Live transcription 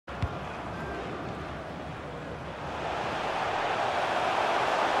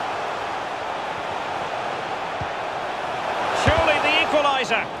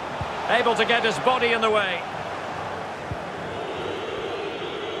equaliser. Able to get his body in the way.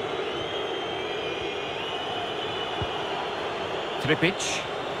 Tripic.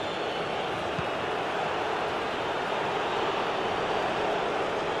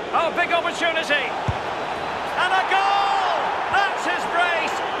 Oh, big opportunity. And a goal! That's his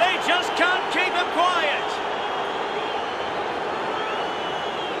brace. They just can't keep him quiet.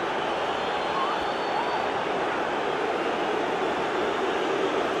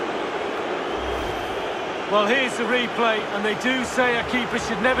 Well, here's the replay, and they do say a keeper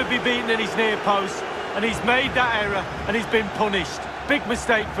should never be beaten in his near post, and he's made that error, and he's been punished. Big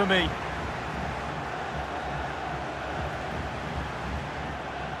mistake for me.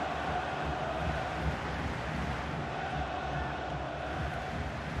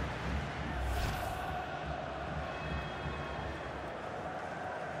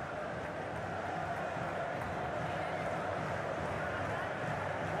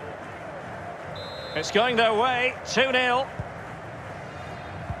 It's going their way, 2-0.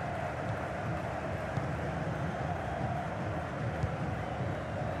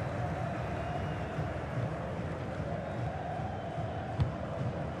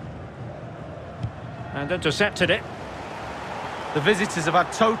 And intercepted it. The visitors have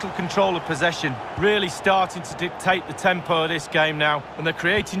had total control of possession, really starting to dictate the tempo of this game now. And they're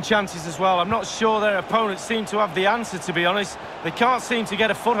creating chances as well. I'm not sure their opponents seem to have the answer, to be honest. They can't seem to get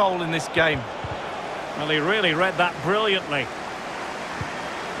a foothold in this game. Well, he really read that brilliantly.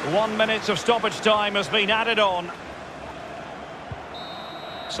 1 minute of stoppage time has been added on.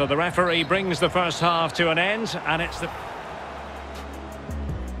 So the referee brings the first half to an end, and it's the...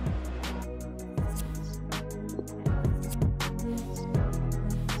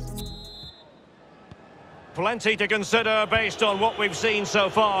 Plenty to consider based on what we've seen so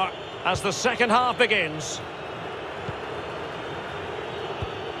far as the second half begins.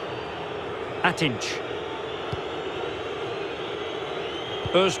 Atinç.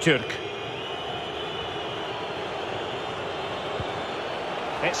 Öztürk.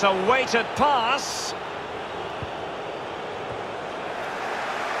 It's a weighted pass.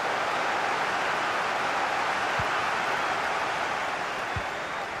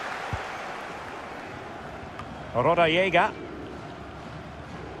 Rodallega.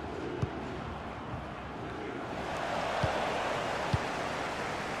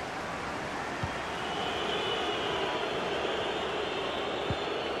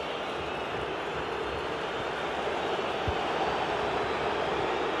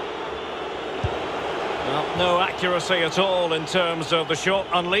 Well, no accuracy at all in terms of the shot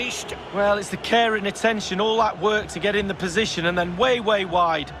unleashed. Well, it's the care and attention, all that work to get in the position and then way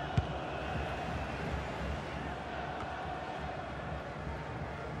wide.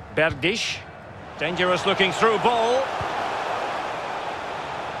 Bergish. Dangerous looking through ball.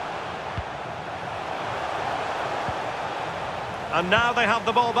 And now they have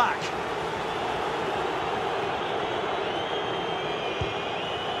the ball back.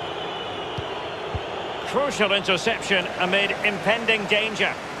 Crucial interception amid impending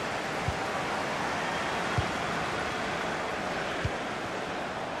danger.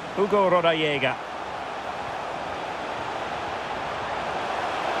 Hugo Rodallega.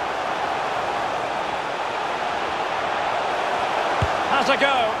 Has a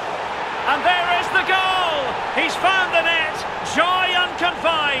go. And there is the goal! He's found the net. Joy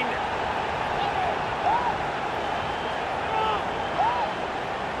unconfined.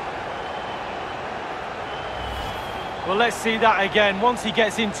 Well, let's see that again. Once he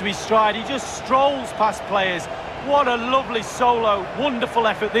gets into his stride, he just strolls past players. What a lovely solo. Wonderful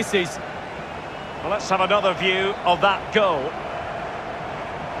effort this is. Well, let's have another view of that goal.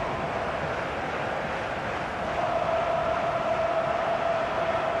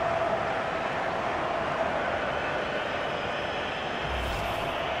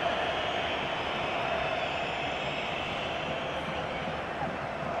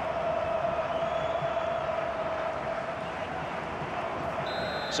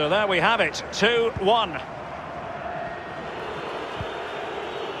 So there we have it, 2-1.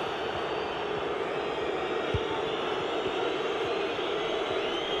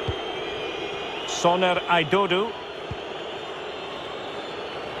 Soner Aydodu.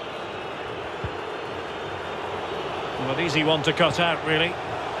 Well, an easy one to cut out, really.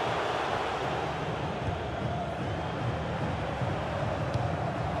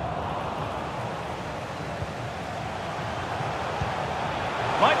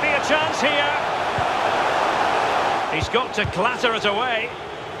 Might be a chance here. He's got to clatter it away.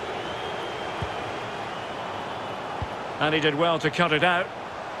 And he did well to cut it out.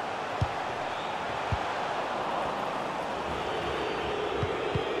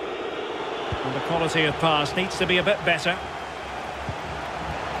 Quality of pass needs to be a bit better.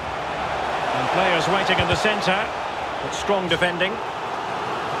 And players waiting in the centre, but strong defending.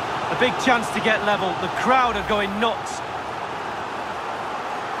 A big chance to get level. The crowd are going nuts.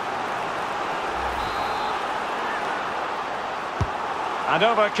 And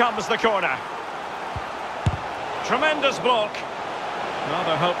over comes the corner. Tremendous block. Well,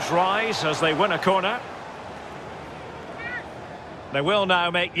 their hopes rise as they win a corner. They will now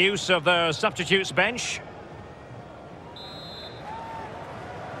make use of their substitutes bench.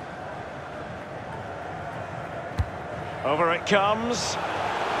 Over it comes.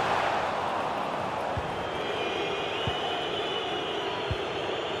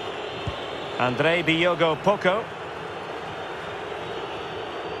 André Diogo Poco.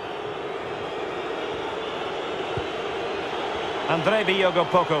 André Diogo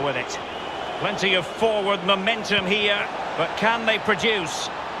Poco with it. Plenty of forward momentum here, but can they produce?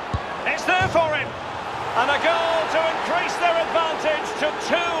 It's there for him! And a goal to increase their advantage to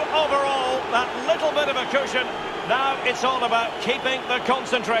 2 overall. That little bit of a cushion. Now it's all about keeping the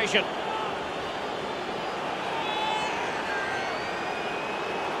concentration.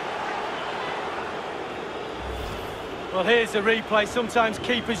 Well, here's the replay. Sometimes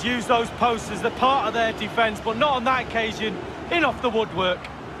keepers use those posts as the part of their defence, but not on that occasion. In off the woodwork.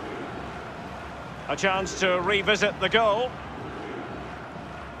 A chance to revisit the goal.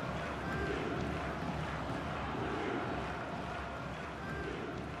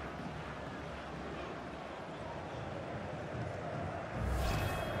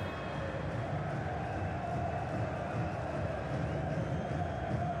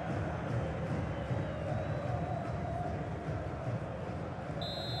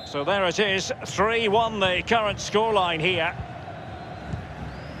 So there it is, 3-1 the current scoreline here.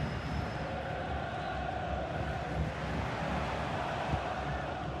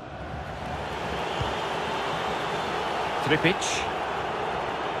 Tripic.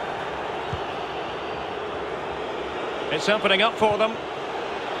 It's opening up for them.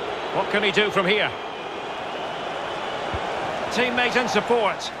 What can he do from here? Teammate in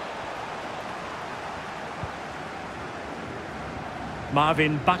support.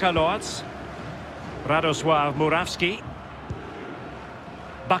 Marvin Bakalords. Radosław Murawski.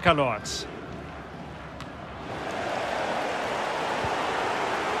 Bakalords.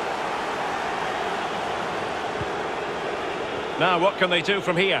 Now what can they do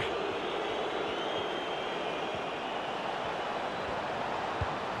from here?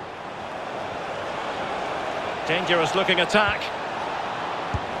 Dangerous looking attack.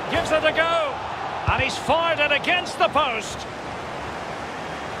 Gives it a go. And he's fired it against the post.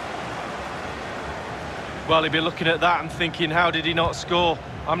 Well, he'd be looking at that and thinking, how did he not score?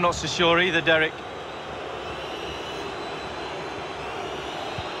 I'm not so sure either, Derek.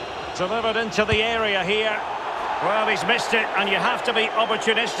 Delivered into the area here. Well, he's missed it, and you have to be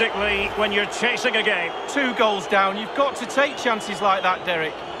opportunistically when you're chasing a game. 2 goals down, you've got to take chances like that,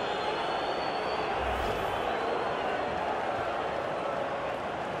 Derek.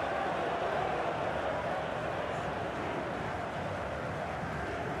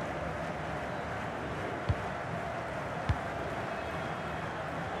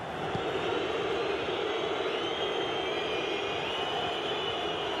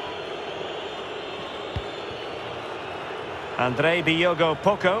 André Diogo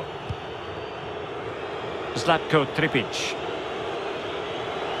Poco. Zlatko Tripic.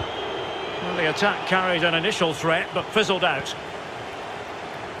 Well, the attack carried an initial threat, but fizzled out.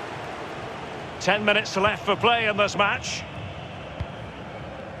 10 minutes left for play in this match.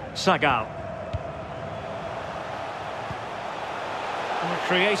 Sagal. A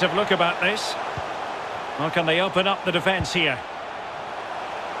creative look about this. How can they open up the defence here?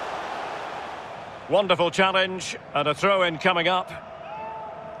 Wonderful challenge, and a throw-in coming up.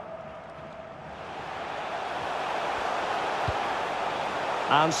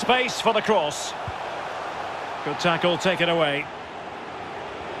 And space for the cross. Good tackle taken away.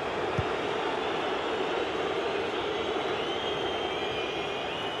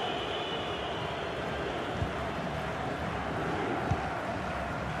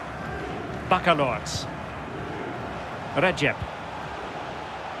 Bakalords. Recep.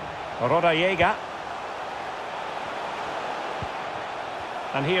 Rodallega.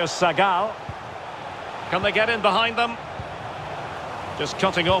 And here's Sagal. Can they get in behind them? Just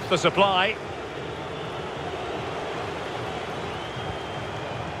cutting off the supply.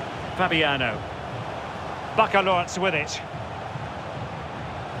 Fabiano. Bakalords with it.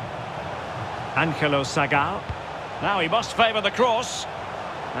 Angelo Sagal. Now he must favour the cross.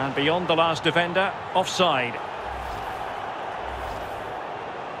 And beyond the last defender, offside.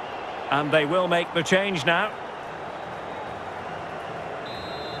 And they will make the change now.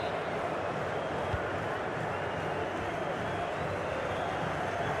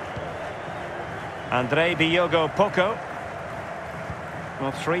 Diogo Poco.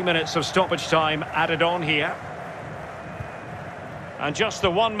 Well, 3 minutes of stoppage time added on here. And just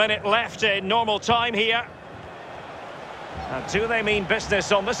the 1 minute left in normal time here. And do they mean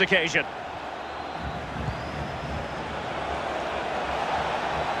business on this occasion?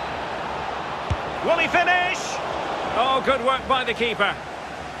 Will he finish? Oh, good work by the keeper.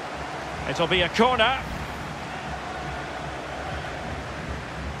 It'll be a corner.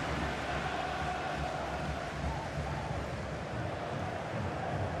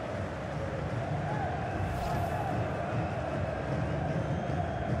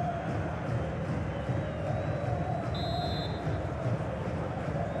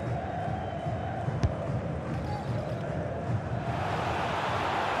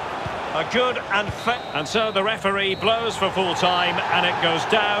 A good and fit. And so the referee blows for full time and it goes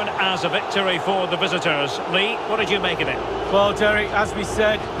down as a victory for the visitors. Lee, what did you make of it? Well, Derek, as we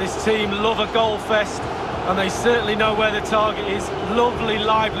said, this team love a goal fest and they certainly know where the target is. Lovely,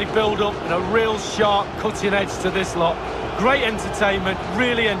 lively build-up and a real sharp cutting edge to this lot. Great entertainment,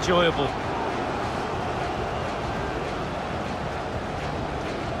 really enjoyable.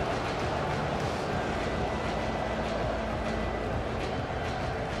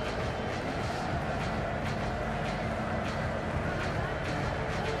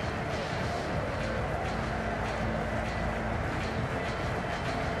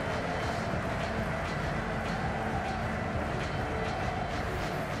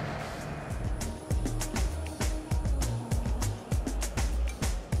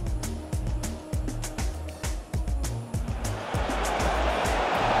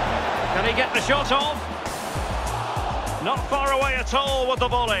 Can he get the shot off? Not far away at all with the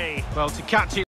volley. Well, to catch it